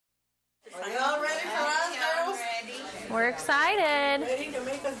We're excited. Ready to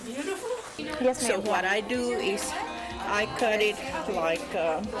make us beautiful? Yes, ma'am. So what I do is I cut it like,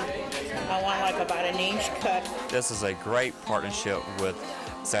 I want like about an inch cut. This is a great partnership with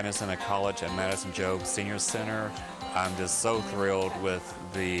San Jacinto College and Madison Jobe Senior Center. I'm just so thrilled with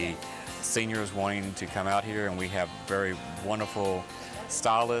the seniors wanting to come out here, and we have very wonderful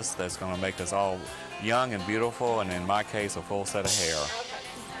stylists that's going to make us all young and beautiful, and in my case, a full set of hair.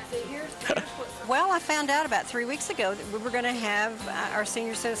 Well, I found out about 3 weeks ago that we were going to have our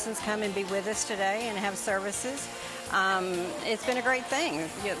senior citizens come and be with us today and have services. It's been a great thing.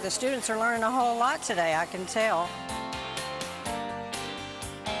 The students are learning a whole lot today, I can tell.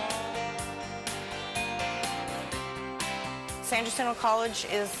 San Jacinto College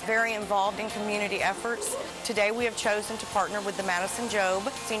is very involved in community efforts. Today we have chosen to partner with the Madison Jobe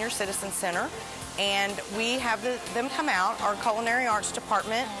Senior Citizen Center, and we have them come out. Our culinary arts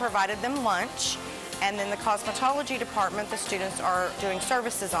department provided them lunch, and then the cosmetology department, the students are doing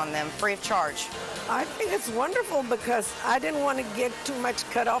services on them free of charge. I think it's wonderful because I didn't want to get too much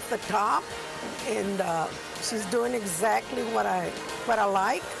cut off the top, and she's doing exactly what I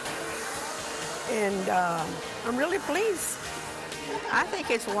like, and I'm really pleased. I think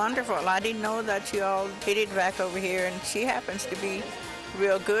it's wonderful. I didn't know that you all did it back over here, and she happens to be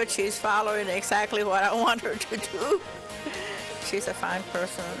real good. She's following exactly what I want her to do. She's a fine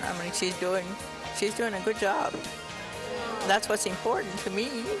person. I mean, she's doing a good job. That's what's important to me.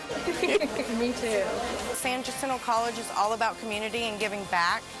 Me too. San Jacinto College is all about community and giving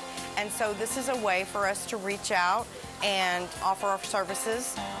back, and so this is a way for us to reach out and offer our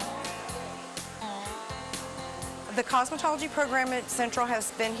services. The cosmetology program at Central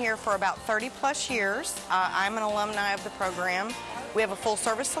has been here for about 30-plus years. I'm an alumni of the program. We have a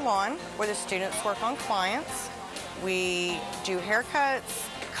full-service salon where the students work on clients. We do haircuts,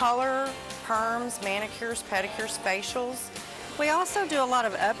 color, perms, manicures, pedicures, facials. We also do a lot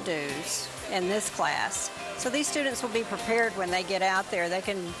of updos in this class. So these students will be prepared when they get out there. They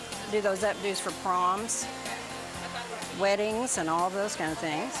can do those updos for proms, weddings, and all those kind of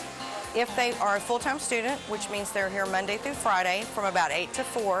things. If they are a full-time student, which means they're here Monday through Friday from about 8 to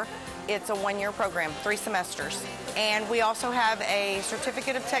 4, it's a one-year program, 3 semesters. And we also have a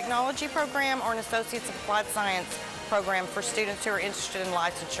Certificate of Technology program or an Associates of Applied Science program for students who are interested in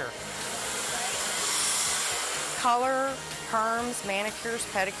licensure. Color, perms, manicures,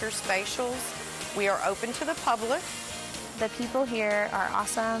 pedicures, facials. We are open to the public. The people here are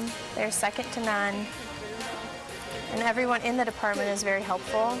awesome. They're second to none. And everyone in the department is very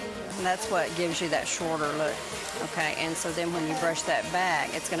helpful. And that's what gives you that shorter look, okay? And so then when you brush that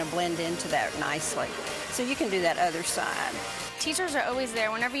back, it's going to blend into that nicely. So you can do that other side. Teachers are always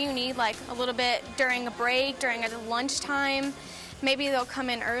there whenever you need, like a little bit during a break, during a lunchtime. Maybe they'll come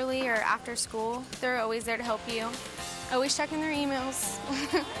in early or after school. They're always there to help you. Always checking their emails.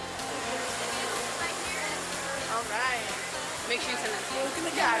 All right. Make sure you send that to me. Look at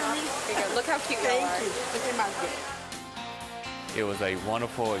the camera. Here you go. Look how cute you are. Thank you. Look at my gift. It was a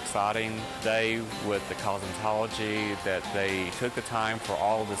wonderful, exciting day with the cosmetology that they took the time for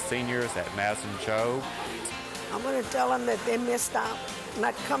all of the seniors at Madison Jobe. I'm going to tell them that they missed out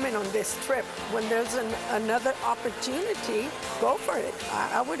not coming on this trip. When there's another opportunity, go for it.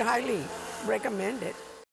 I would highly recommend it.